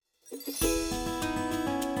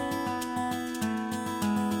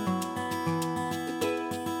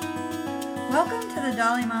Welcome to the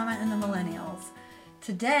Dolly Mama and the Millennials.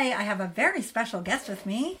 Today I have a very special guest with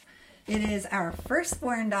me. It is our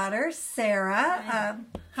firstborn daughter, Sarah.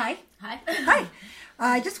 Hi. Hi.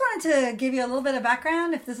 I just wanted to give you a little bit of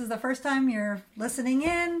background if this is the first time you're listening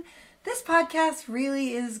in. This podcast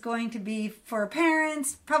really is going to be for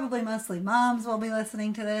parents, probably mostly moms will be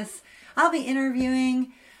listening to this. I'll be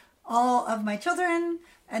interviewing all of my children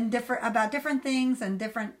and about different things and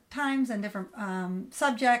different times and different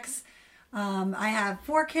subjects. I have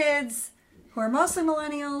 4 kids who are mostly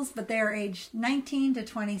millennials, but they are aged 19 to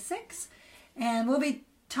 26. And we'll be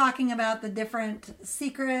talking about the different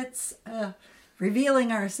secrets,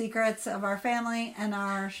 revealing our secrets of our family and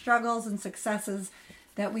our struggles and successes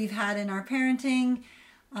that we've had in our parenting.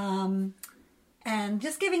 And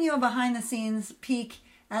just giving you a behind the scenes peek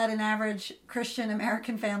at an average Christian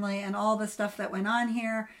American family and all the stuff that went on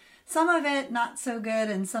here. Some of it not so good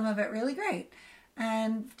and some of it really great.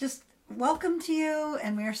 And just welcome to you,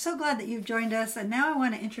 and we are so glad that you've joined us. And now I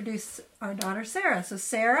want to introduce our daughter, Sarah. So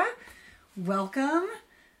Sarah, welcome.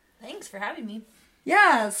 Thanks for having me.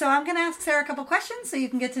 Yeah, so I'm going to ask Sarah a couple questions so you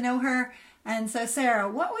can get to know her. And so Sarah,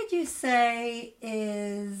 what would you say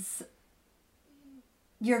is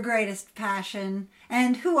your greatest passion,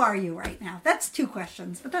 and who are you right now? That's 2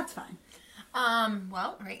 questions, but that's fine.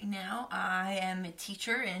 Well, right now I am a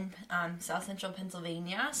teacher in South Central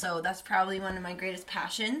Pennsylvania, so that's probably one of my greatest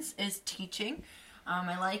passions is teaching.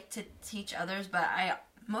 I like to teach others, but I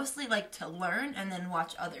mostly like to learn and then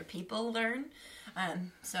watch other people learn.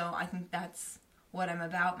 So I think that's what I'm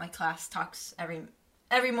about. My class talks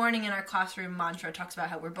every morning in our classroom mantra talks about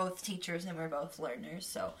how we're both teachers and we're both learners.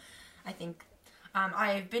 So I think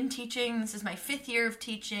I've been teaching. This is my 5th year of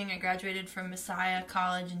teaching. I graduated from Messiah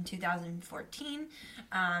College in 2014,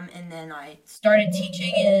 and then I started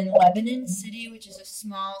teaching in Lebanon City, which is a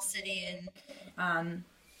small city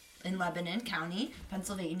in Lebanon County,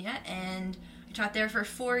 Pennsylvania, and I taught there for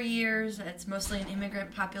 4 years. It's mostly an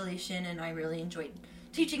immigrant population, and I really enjoyed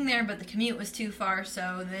teaching there, but the commute was too far,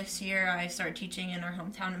 so this year I started teaching in our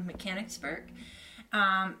hometown of Mechanicsburg.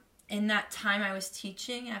 In that time I was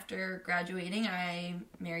teaching, after graduating, I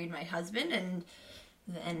married my husband, and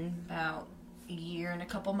then about a year and a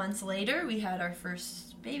couple months later, we had our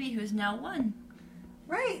first baby, who's now 1.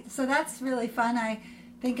 Right, so that's really fun. I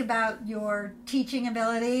think about your teaching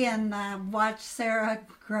ability and watch Sarah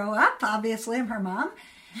grow up. Obviously, I'm her mom.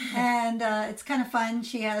 And it's kind of fun.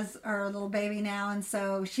 She has her little baby now, and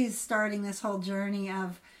so she's starting this whole journey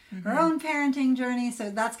of her own parenting journey. So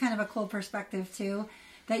that's kind of a cool perspective, too,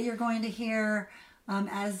 that you're going to hear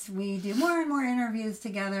as we do more and more interviews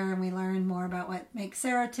together and we learn more about what makes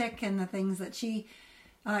Sarah tick and the things that she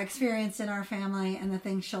experienced in our family and the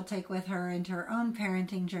things she'll take with her into her own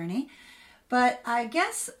parenting journey. But I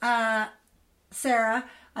guess, Sarah,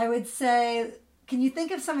 I would say, can you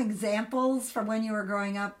think of some examples from when you were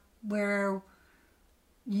growing up where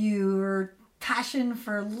your passion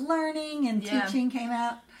for learning and teaching came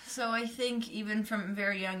out? So I think even from a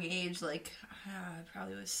very young age, like I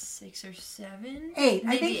probably was 6 or 7. 8.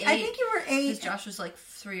 Maybe I think you were 8. Because Josh was like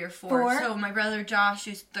 3 or 4. So my brother Josh,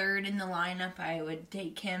 who's 3rd in the lineup, I would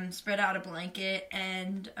take him, spread out a blanket,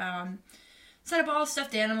 and set up all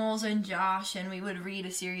stuffed animals and Josh, and we would read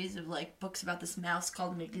a series of like books about this mouse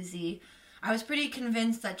called McGizzy. I was pretty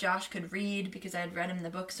convinced that Josh could read because I had read him the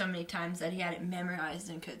book so many times that he had it memorized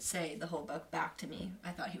and could say the whole book back to me. I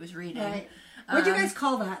thought he was reading. Right. What do you guys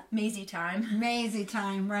call that? Maisie time. Maisie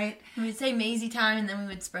time, right? We would say Maisie time, and then we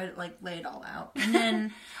would spread it, like, lay it all out. And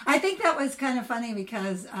then I think that was kind of funny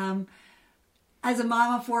because as a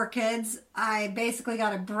mom of 4 kids, I basically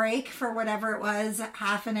got a break for whatever it was,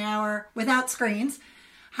 half an hour, without screens,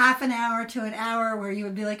 half an hour to an hour where you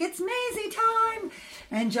would be like, it's Maisie time!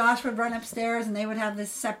 And Josh would run upstairs, and they would have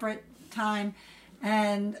this separate time.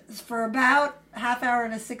 And for about half hour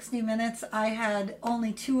to 60 minutes, I had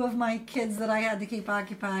only 2 of my kids that I had to keep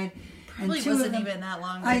occupied. Probably and 2 wasn't of them, even that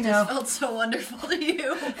long. I It know. just felt so wonderful to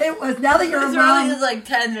you. It was, now that you're a It was mom. really like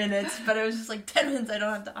 10 minutes, but it was just like 10 minutes I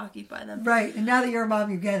don't have to occupy them. Right, and now that you're a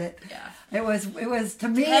mom, you get it. Yeah. It was to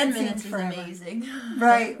me, 10 it seemed minutes is forever. amazing.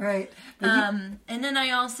 Right. But and then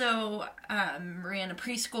I also ran a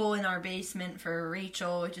preschool in our basement for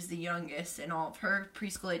Rachel, which is the youngest, and all of her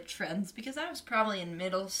preschool age friends, because I was probably in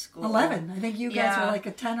middle school. 11. I think you guys were like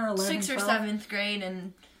a 10 or 11. 6th or 12. 7th grade,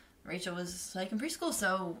 and Rachel was like in preschool,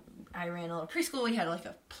 so I ran a little preschool. We had like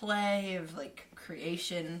a play of like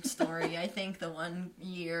creation story, I think, the one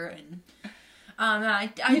year, and I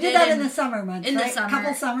did that in the summer months, in right? the summer. A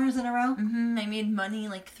couple summers in a row? I made money,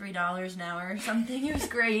 like $3 an hour or something. It was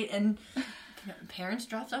great, and parents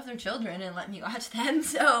dropped off their children and let me watch them.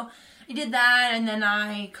 So I did that, and then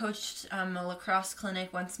I coached a lacrosse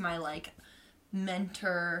clinic once my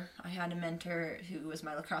mentor. I had a mentor who was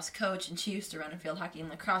my lacrosse coach, and she used to run a field hockey and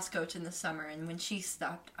lacrosse coach in the summer. And when she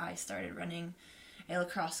stopped, I started running a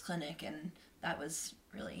lacrosse clinic, and that was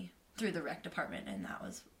really through the rec department, and that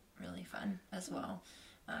was really fun as well.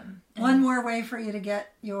 One more way for you to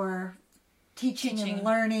get your teaching and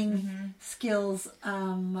learning skills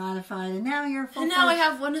modified, and now you're full. And now I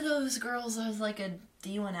have one of those girls who's like a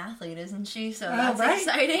D1 athlete, isn't she? So that's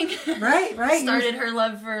exciting. Right. Started her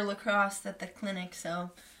love for lacrosse at the clinic,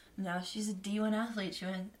 so now she's a D1 athlete. She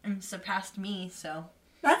went and surpassed me, so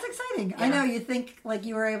that's exciting. Yeah. I know you think like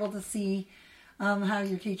you were able to see how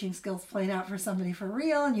your teaching skills played out for somebody for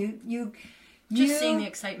real, and you seeing the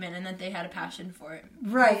excitement and that they had a passion for it.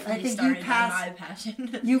 Right. Hopefully I think started you passed my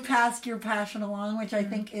passion. You passed your passion along, which I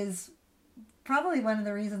think is probably one of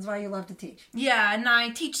the reasons why you love to teach. Yeah, and I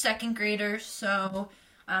teach second graders, so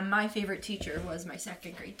my favorite teacher was my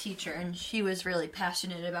second grade teacher, and she was really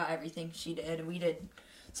passionate about everything she did, and we did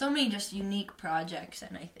so many just unique projects,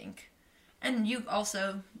 and you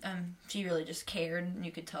also, she really just cared, and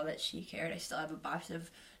you could tell that she cared. I still have a box of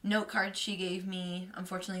note cards she gave me.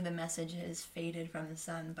 Unfortunately, the message has faded from the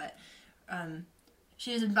sun, but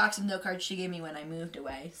she has a box of note cards she gave me when I moved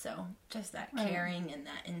away, so just that caring and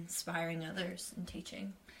that inspiring others and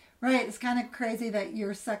teaching. Right, it's kind of crazy that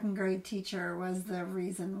your second grade teacher was the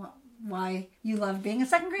reason why you love being a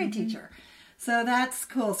second grade teacher. So that's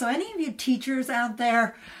cool. So any of you teachers out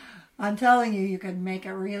there, I'm telling you, you could make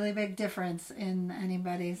a really big difference in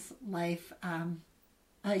anybody's life.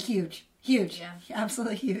 Huge, yeah.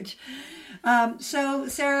 Absolutely huge. So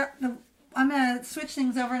Sarah, I'm going to switch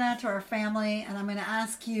things over now to our family, and I'm going to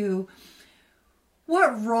ask you,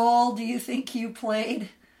 what role do you think you played?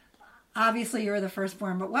 Obviously, you were the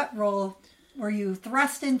firstborn, but what role were you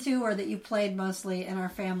thrust into or that you played mostly in our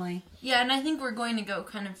family? Yeah, and I think we're going to go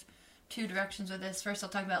kind of two directions with this. First, I'll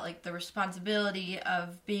talk about like the responsibility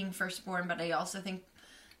of being firstborn, but I also think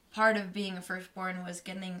part of being a firstborn was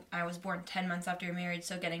I was born 10 months after you're married,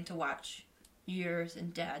 so getting to watch yours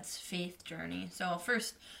and Dad's faith journey. So I'll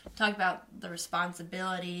first talk about the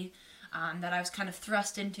responsibility that I was kind of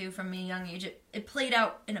thrust into from a young age. It played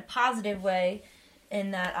out in a positive way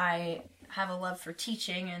in that I have a love for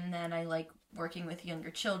teaching and that I like working with younger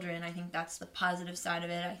children. I think that's the positive side of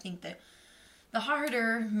it. I think that the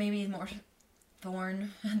harder, maybe more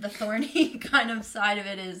the thorny kind of side of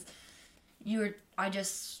it is I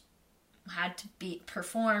just had to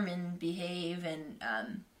perform and behave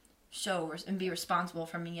and show and be responsible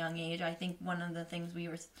from a young age. I think one of the things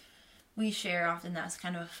we share often that's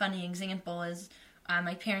kind of a funny example is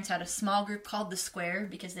my parents had a small group called the Square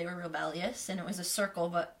because they were rebellious, and it was a circle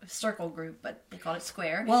group, but they called it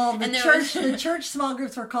Square. Well, the church small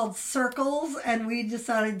groups were called circles, and we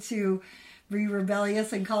decided to be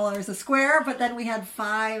rebellious and call ours a square. But then we had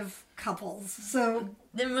 5 couples, so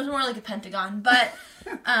it was more like a pentagon. But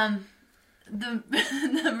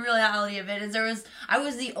the reality of it is I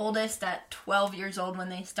was the oldest at 12 years old when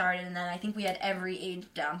they started, and then I think we had every age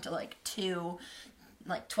down to like 2.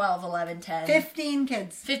 Like 12, 11, 10. 15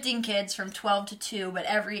 kids. 15 kids from 12 to 2, but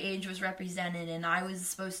every age was represented, and I was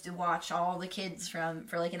supposed to watch all the kids for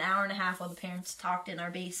like an hour and a half while the parents talked in our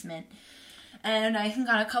basement. And I think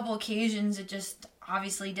on a couple occasions it just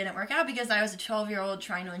obviously didn't work out because I was a 12-year-old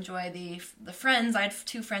trying to enjoy the friends. I had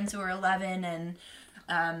 2 friends who were 11, and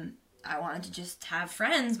I wanted to just have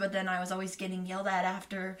friends, but then I was always getting yelled at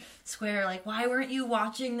after Square, like, why weren't you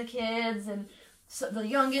watching the kids? And so the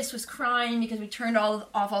youngest was crying because we turned off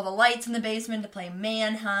all the lights in the basement to play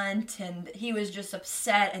manhunt, and he was just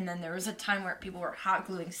upset. And then there was a time where people were hot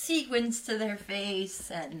gluing sequins to their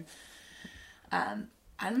face, and I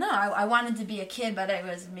don't know. I wanted to be a kid, but I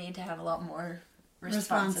was made to have a lot more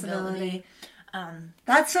responsibility.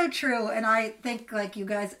 That's so true, and I think like you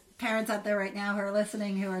guys, parents out there right now who are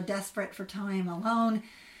listening, who are desperate for time alone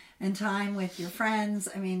and time with your friends.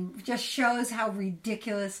 I mean, just shows how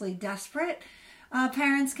ridiculously desperate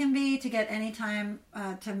parents can be to get any time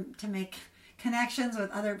to make connections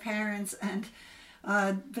with other parents, and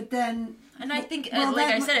but then, and I think,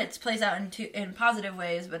 I said, it plays out in positive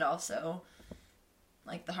ways, but also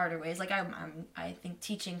like the harder ways. Like I think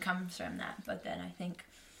teaching comes from that, but then I think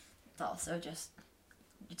it's also just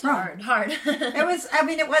hard.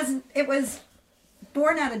 It was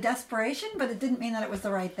born out of desperation, but it didn't mean that it was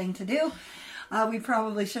the right thing to do. We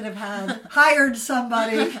probably should have hired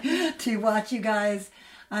somebody to watch you guys,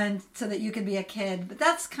 and so that you could be a kid. But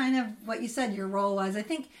that's kind of what you said your role was. I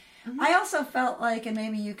think I also felt like, and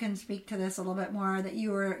maybe you can speak to this a little bit more, that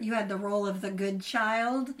you had the role of the good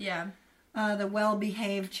child. Yeah. the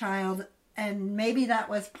well-behaved child. And maybe that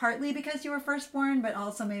was partly because you were firstborn, but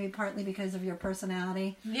also maybe partly because of your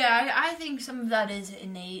personality. Yeah, I think some of that is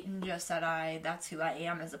innate and just that that's who I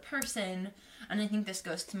am as a person. And I think this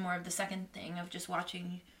goes to more of the second thing of just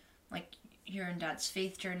watching, like, your and Dad's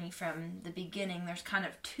faith journey from the beginning. There's kind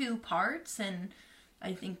of two parts, and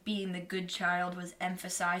I think being the good child was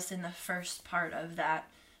emphasized in the first part of that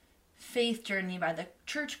faith journey by the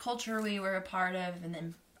church culture we were a part of, and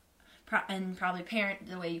then probably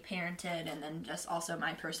the way you parented, and then just also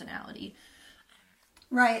my personality.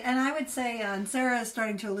 Right, and I would say, and Sarah is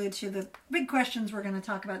starting to allude to, the big questions we're going to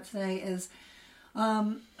talk about today is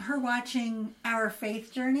her watching our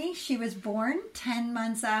faith journey. She was born 10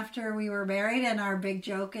 months after we were married, and our big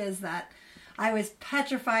joke is that I was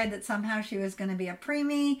petrified that somehow she was going to be a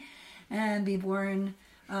preemie and be born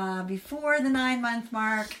before the 9-month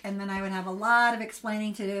mark, and then I would have a lot of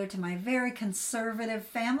explaining to do to my very conservative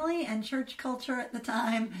family and church culture at the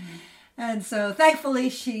time. Mm-hmm. And so thankfully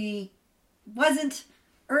she wasn't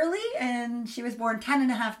early, and she was born 10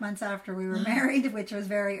 and a half months after we were married, which was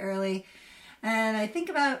very early. And I think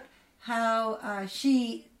about how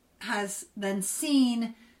she has then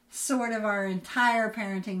seen sort of our entire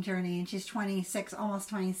parenting journey, and she's 26, almost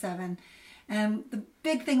 27. And the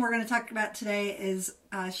big thing we're going to talk about today is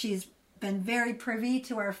she's been very privy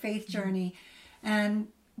to our faith journey. And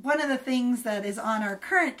one of the things that is on our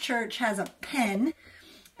current church has a pen.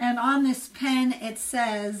 And on this pen it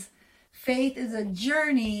says, "Faith is a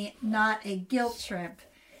journey, not a guilt trip."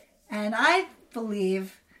 And I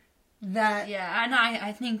believe that... Yeah, and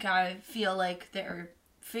I feel like their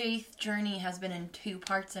faith journey has been in two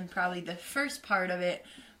parts, and probably the first part of it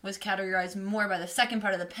was categorized more by the second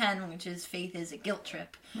part of the pen, which is faith is a guilt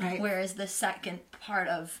trip. Right. Whereas the second part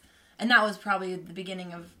of, and that was probably the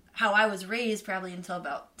beginning of how I was raised, probably until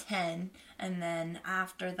about 10. And then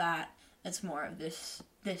after that, it's more of this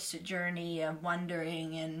journey of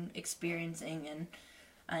wondering and experiencing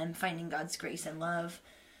and finding God's grace and love.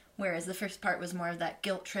 Whereas the first part was more of that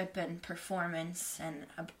guilt trip and performance and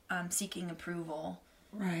seeking approval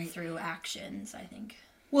through actions, I think.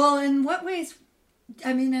 Well, in what ways...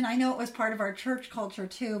 I mean, and I know it was part of our church culture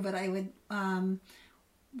too, but I would,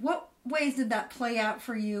 what ways did that play out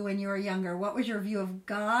for you when you were younger? What was your view of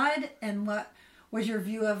God, and what was your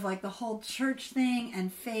view of like the whole church thing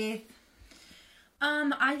and faith?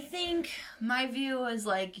 I think my view was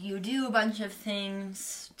like, you do a bunch of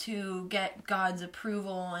things to get God's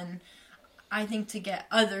approval, and I think to get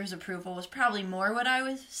others' approval was probably more what I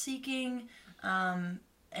was seeking, and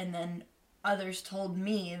then others told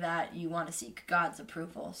me that you want to seek God's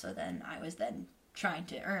approval, so then I was then trying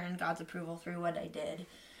to earn God's approval through what I did.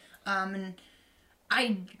 And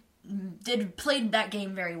I played that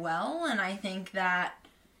game very well, and I think that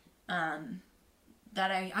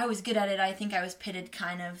I was good at it. I think I was pitted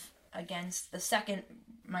kind of against the second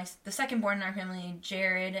born in our family,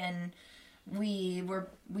 Jared, and we were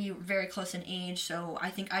very close in age, so I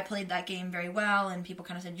think I played that game very well, and people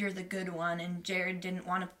kind of said, "You're the good one," and Jared didn't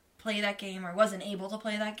want to play that game, or wasn't able to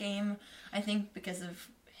play that game, I think because of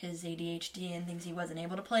his ADHD and things. He wasn't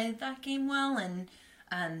able to play that game well, and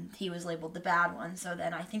he was labeled the bad one. So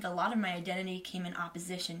then I think a lot of my identity came in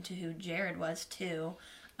opposition to who Jared was too.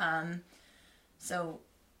 And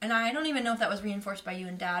I don't even know if that was reinforced by you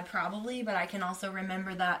and Dad, probably, but I can also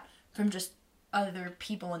remember that from just other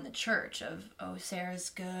people in the church of, oh,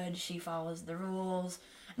 Sarah's good, she follows the rules,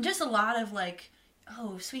 and just a lot of like,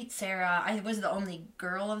 oh, sweet Sarah. I was the only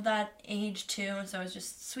girl of that age, too, and so it was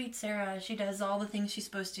just, sweet Sarah. She does all the things she's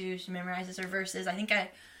supposed to. She memorizes her verses. I think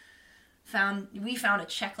we found a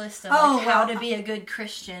checklist of how to be a good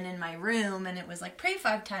Christian in my room, and it was like, pray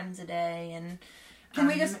 5 times a day, and... Can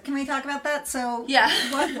we talk about that? So... Yeah.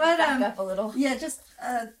 What back up a little. Yeah, just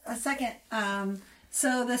a second.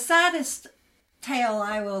 So the saddest tale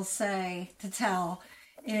I will say to tell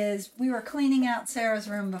is we were cleaning out Sarah's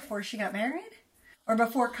room before she got married. Or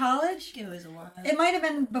before college. It was a while. It might have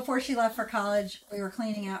been before she left for college. We were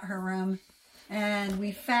cleaning out her room, and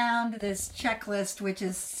we found this checklist, which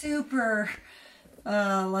is super,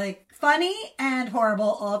 like, funny and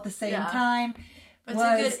horrible all at the same time. It's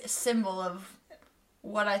a good symbol of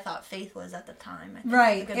what I thought faith was at the time. I think.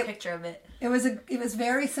 Right. A good picture of it. It was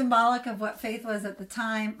very symbolic of what faith was at the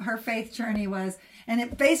time. Her faith journey was, and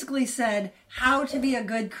it basically said how to be a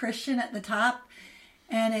good Christian at the top,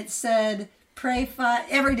 and it said, pray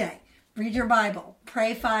every day, read your Bible,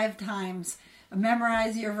 pray 5 times,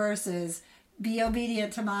 memorize your verses, be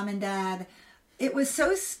obedient to mom and dad. It was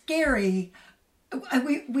so scary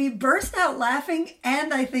we burst out laughing,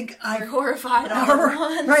 and I think we're horrified all at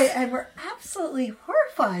once. Right, and we're absolutely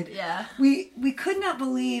horrified. Yeah. We could not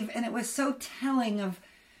believe, and it was so telling of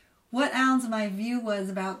what Alan's and my view was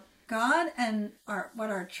about God, and what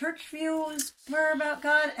our church views were about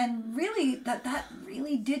God, and really that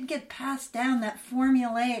really did get passed down, that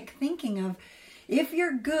formulaic thinking of, if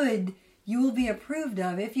you're good, you will be approved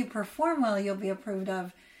of. If you perform well, you'll be approved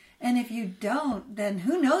of. And if you don't, then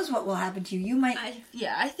who knows what will happen to you. You might...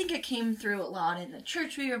 I think it came through a lot in the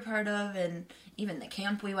church we were part of, and even the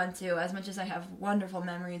camp we went to. As much as I have wonderful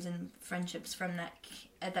memories and friendships from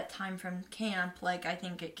at that time from camp, like, I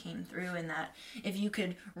think it came through in that if you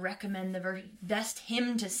could recommend the best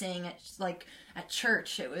hymn to sing at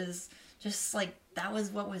church, it was just like, that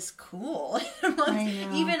was what was cool.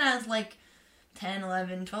 Even as 10,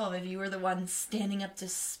 11, 12, if you were the one standing up to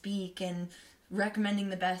speak and recommending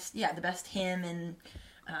the best hymn, and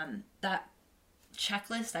that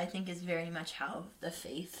checklist, I think, is very much how the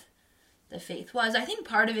faith was. I think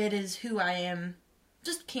part of it is who I am,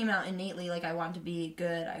 just came out innately. I wanted to be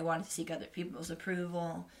good. I wanted to seek other people's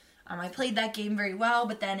approval. I played that game very well,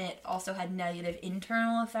 but then it also had negative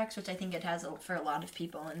internal effects, which I think it has for a lot of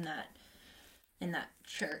people in that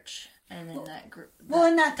church and in that group.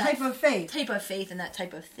 In that type of faith. Type of faith and that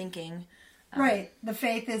type of thinking. Right. The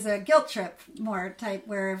faith is a guilt trip more type,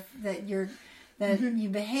 where you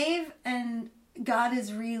behave, and God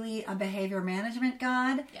is really a behavior management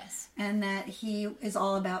God. Yes. And that He is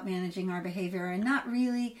all about managing our behavior and not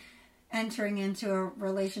really entering into a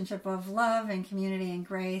relationship of love and community and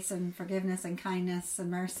grace and forgiveness and kindness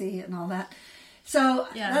and mercy and all that. So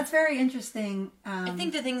that's very interesting. I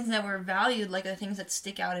think the things that were valued, the things that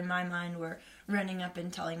stick out in my mind, were running up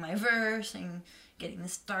and telling my verse and getting the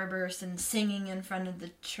starburst and singing in front of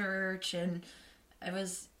the church, and it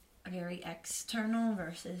was very external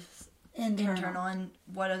versus internal, and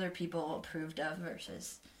what other people approved of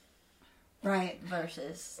versus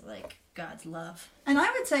God's love. And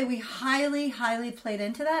I would say we highly, highly played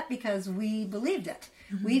into that because we believed it.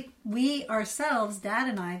 Mm-hmm. We ourselves, Dad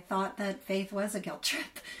and I, thought that faith was a guilt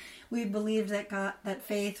trip. We believed that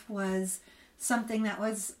faith was something that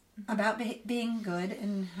was about being good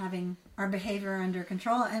and having our behavior under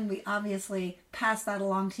control, and we obviously passed that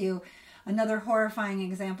along to you. Another horrifying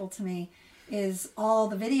example to me is all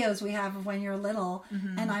the videos we have of when you're little,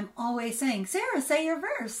 and I'm always saying, Sarah, say your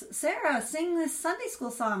verse. Sarah, sing this Sunday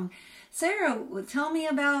school song. Sarah, tell me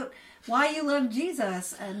about why you love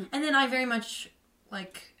Jesus. And then I very much,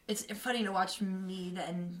 it's funny to watch me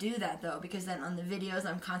then do that, though, because then on the videos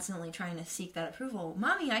I'm constantly trying to seek that approval.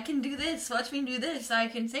 Mommy, I can do this. Watch me do this. I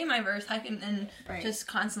can say my verse. Just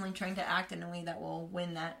constantly trying to act in a way that will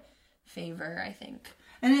win that favor, I think.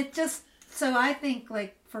 And it just... So I think,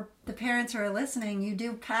 for the parents who are listening, you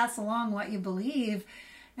do pass along what you believe.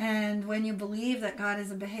 And when you believe that God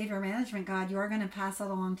is a behavior management God, you're going to pass that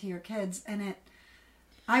along to your kids. And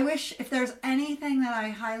I wish, if there's anything that I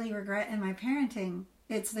highly regret in my parenting,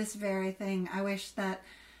 it's this very thing. I wish that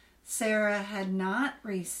Sarah had not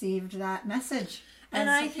received that message. And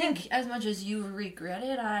I think as much as you regret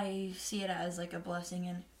it, I see it as a blessing,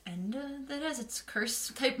 and that has its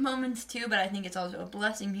curse type moments too, but I think it's also a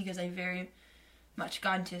blessing because I very much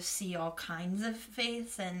gotten to see all kinds of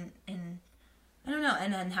faiths and I don't know,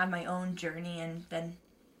 and then have my own journey, and then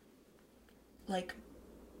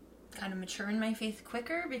kind of mature in my faith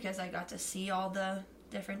quicker because I got to see all the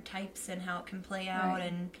different types and how it can play out,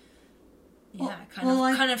 right. And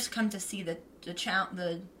kind of come to see the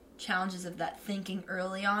challenges of that thinking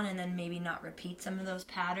early on, and then maybe not repeat some of those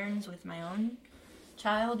patterns with my own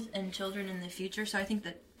child and children in the future. So I think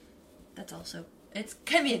that's also, it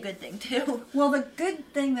can be a good thing too. Well, the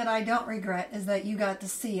good thing that I don't regret is that you got to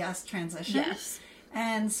see us transition. Yes.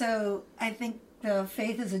 And so I think the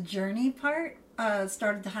faith is a journey part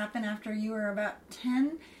started to happen after you were about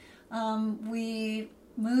 10. We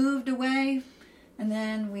moved away, and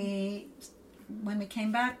then when we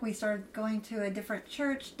came back, we started going to a different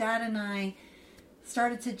church. Dad and I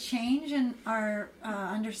started to change in our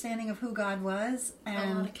understanding of who God was.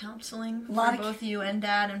 And a lot of counseling for both you and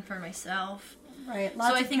Dad and for myself. Right,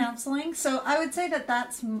 lots of counseling. So I would say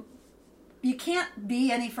that's, you can't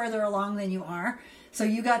be any further along than you are. So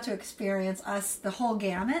you got to experience us, the whole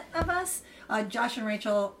gamut of us. Josh and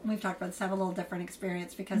Rachel, we've talked about this, have a little different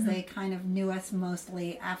experience because they kind of knew us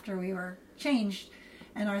mostly after we were changed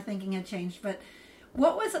and our thinking had changed. But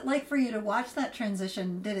what was it like for you to watch that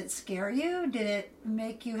transition? Did it scare you? Did it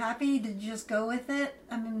make you happy? Did you just go with it?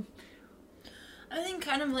 I mean, I think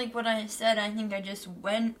kind of like what I said, I think I just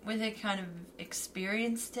went with it, kind of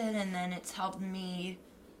experienced it, and then it's helped me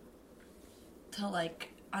to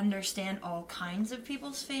understand all kinds of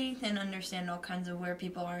people's faith and understand all kinds of where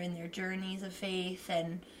people are in their journeys of faith.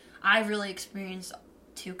 And I've really experienced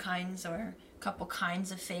two kinds or a couple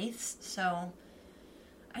kinds of faiths, so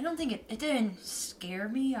I don't think it didn't scare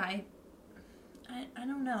me. I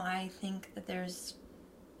don't know. I think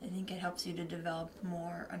it helps you to develop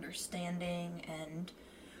more understanding, and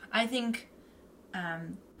I think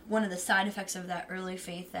one of the side effects of that early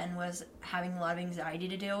faith then was having a lot of anxiety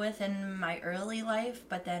to deal with in my early life,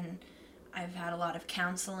 but then I've had a lot of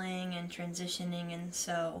counseling and transitioning, and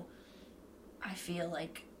so I feel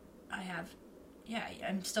like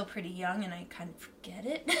I'm still pretty young and I kind of get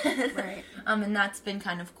it. Right. And that's been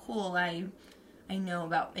kind of cool. I know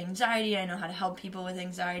about anxiety. I know how to help people with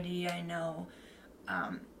anxiety. I know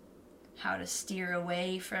how to steer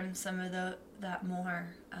away from some of that more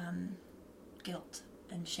guilt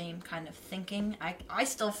and shame kind of thinking. I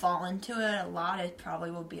still fall into it a lot. It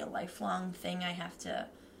probably will be a lifelong thing I have to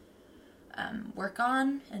work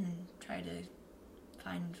on and try to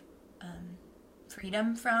find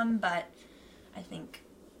freedom from, but I think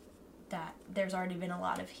that there's already been a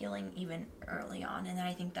lot of healing even early on, and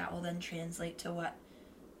I think that will then translate to what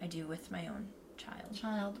I do with my own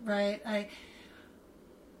child. Right.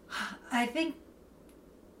 I think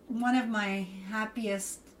one of my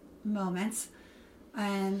happiest moments,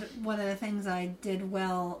 and one of the things I did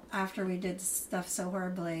well after we did stuff so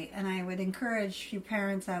horribly, and I would encourage you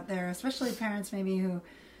parents out there, especially parents maybe who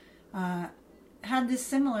had this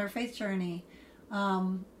similar faith journey,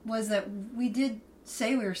 was that we did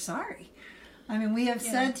say we were sorry. I mean, we have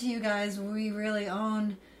said to you guys, we really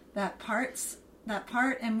own that part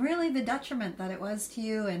and really the detriment that it was to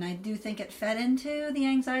you, and I do think it fed into the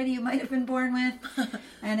anxiety you might have been born with,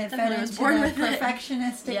 and it fed into the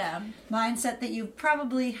perfectionistic mindset that you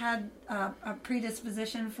probably had a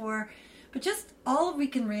predisposition for. But just all we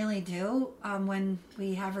can really do when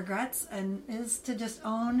we have regrets and is to just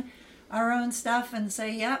own our own stuff and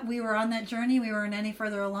say, yeah, we were on that journey, we weren't any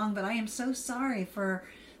further along, but I am so sorry for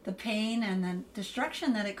the pain and the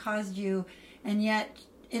destruction that it caused you, and yet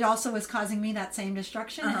it also was causing me that same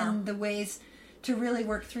destruction. And the ways to really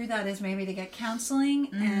work through that is maybe to get counseling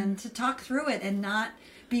and to talk through it and not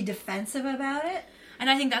be defensive about it. And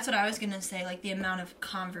I think that's what I was going to say, like the amount of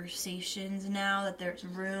conversations now that there's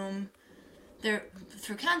room there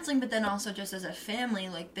through counseling, but then also just as a family,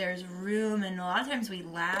 like there's room, and a lot of times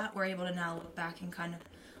we're able to now look back and kind of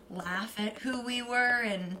laugh at who we were,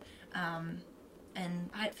 and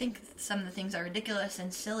I think some of the things are ridiculous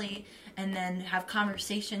and silly, and then have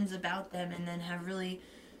conversations about them, and then have really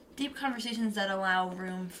deep conversations that allow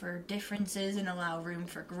room for differences and allow room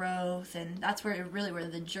for growth, and that's where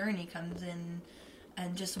the journey comes in,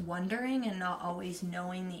 and just wondering and not always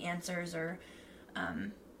knowing the answers, or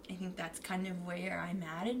I think that's kind of where I'm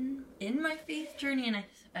at in my faith journey, and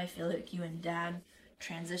I feel like you and Dad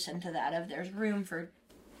transitioned to that, of there's room for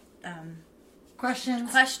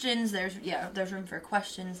questions, there's room for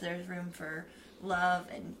questions, there's room for love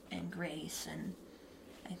and grace, and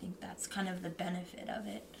I think that's kind of the benefit of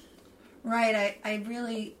it. Right. I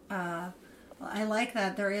really I like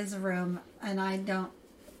that there is room, and I don't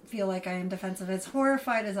feel like I am defensive, as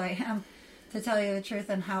horrified as I am, to tell you the truth,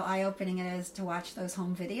 and how eye-opening it is to watch those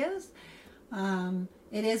home videos.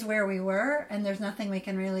 It is where we were, and there's nothing we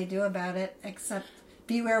can really do about it except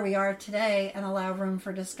be where we are today and allow room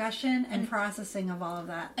for discussion and processing of all of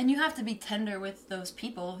that. And you have to be tender with those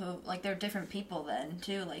people who, like, they're different people then,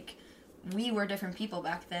 too. Like, we were different people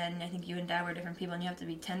back then. I think you and Dad were different people, and you have to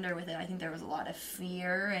be tender with it. I think there was a lot of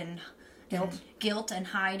fear and guilt and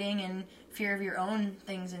hiding and fear of your own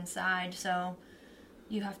things inside. So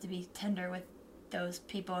you have to be tender with those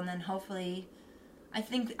people, and then hopefully, I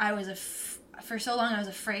think for so long I was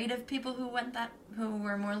afraid of people who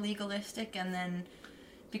were more legalistic, and then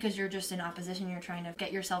because you're just in opposition, you're trying to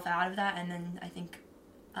get yourself out of that, and then I think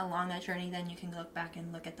along that journey, then you can look back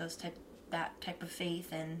and look at that type of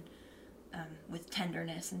faith and with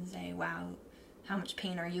tenderness and say, wow, how much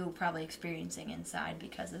pain are you probably experiencing inside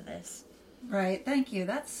because of this? Right. Thank you.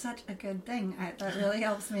 That's such a good thing. That really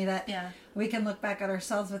helps me, that we can look back at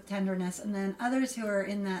ourselves with tenderness, and then others who are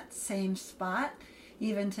in that same spot,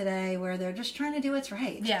 even today, where they're just trying to do what's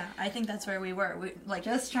right. Yeah, I think that's where we were.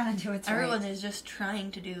 Just trying to do what's right. Everyone is just trying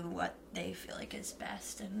to do what they feel like is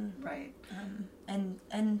best, and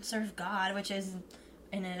and serve God, which is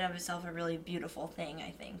in and of itself a really beautiful thing, I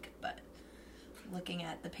think. But looking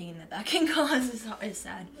at the pain that can cause is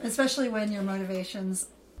sad. Especially when your motivations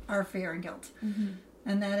are fear and guilt.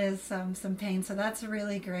 And that is some pain. So that's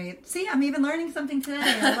really great. See, I'm even learning something today.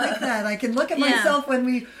 I like that. I can look at myself when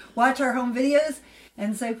we watch our home videos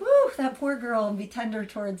and say, whoo, that poor girl, and be tender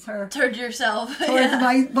towards her. Towards yourself.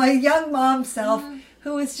 Towards my young mom self,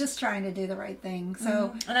 who is just trying to do the right thing.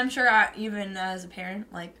 So, and I'm sure even as a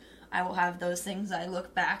parent, like, I will have those things I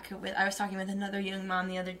look back with. I was talking with another young mom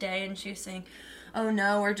the other day, and she was saying, oh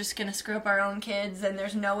no, we're just going to screw up our own kids, and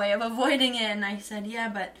there's no way of avoiding it. And I said, yeah,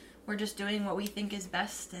 but we're just doing what we think is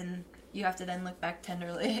best, and you have to then look back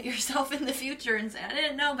tenderly at yourself in the future and say, I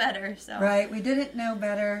didn't know better. So right, we didn't know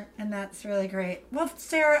better, and that's really great. Well,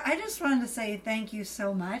 Sarah, I just wanted to say thank you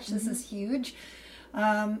so much. This is huge.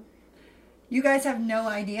 You guys have no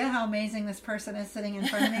idea how amazing this person is sitting in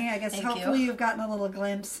front of me. I guess hopefully you've gotten a little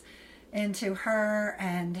glimpse into her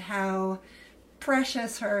and how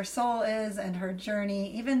precious her soul is and her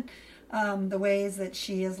journey, even the ways that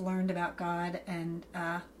she has learned about God and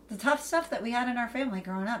the tough stuff that we had in our family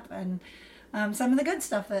growing up, and some of the good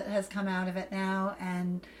stuff that has come out of it now.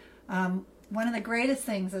 And one of the greatest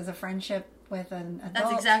things is a friendship with an adult.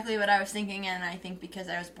 That's exactly what I was thinking, and I think because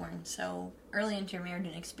I was born so early into your marriage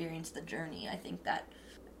and experienced the journey, I think that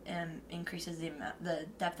increases the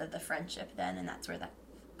depth of the friendship then, and that's where that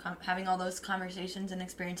having all those conversations and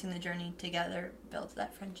experiencing the journey together builds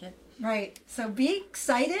that friendship. Right. So be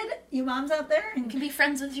excited, you moms out there. And you can be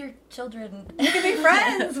friends with your children. You can be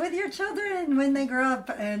friends with your children when they grow up,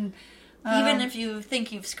 and even if you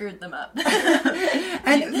think you've screwed them up.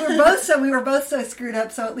 And we were both so screwed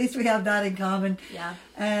up, so at least we have that in common. Yeah.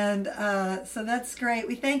 And so that's great.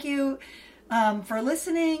 We thank you for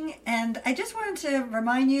listening, and I just wanted to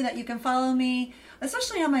remind you that you can follow me,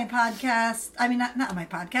 especially on my podcast. I mean, not on my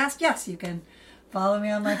podcast. Yes, you can follow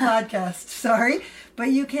me on my podcast. Sorry.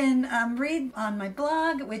 But you can read on my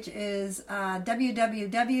blog, which is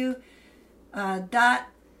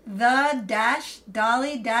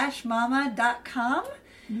www.the-dolly-mama.com.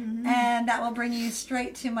 And that will bring you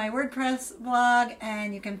straight to my WordPress blog,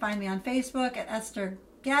 and you can find me on Facebook at Esther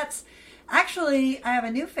Getz. Actually, I have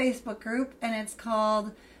a new Facebook group, and it's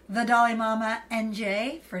called The Dolly Mama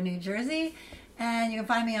NJ for New Jersey. And you can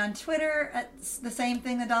find me on Twitter at the same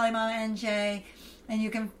thing, The Dolly Mama NJ. And you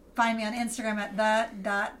can find me on Instagram at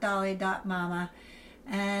the.dolly.mama.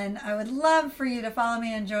 And I would love for you to follow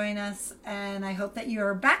me and join us. And I hope that you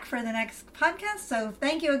are back for the next podcast. So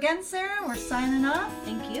thank you again, Sarah. We're signing off.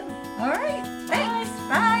 Thank you. All right. Thanks.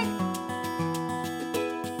 Bye.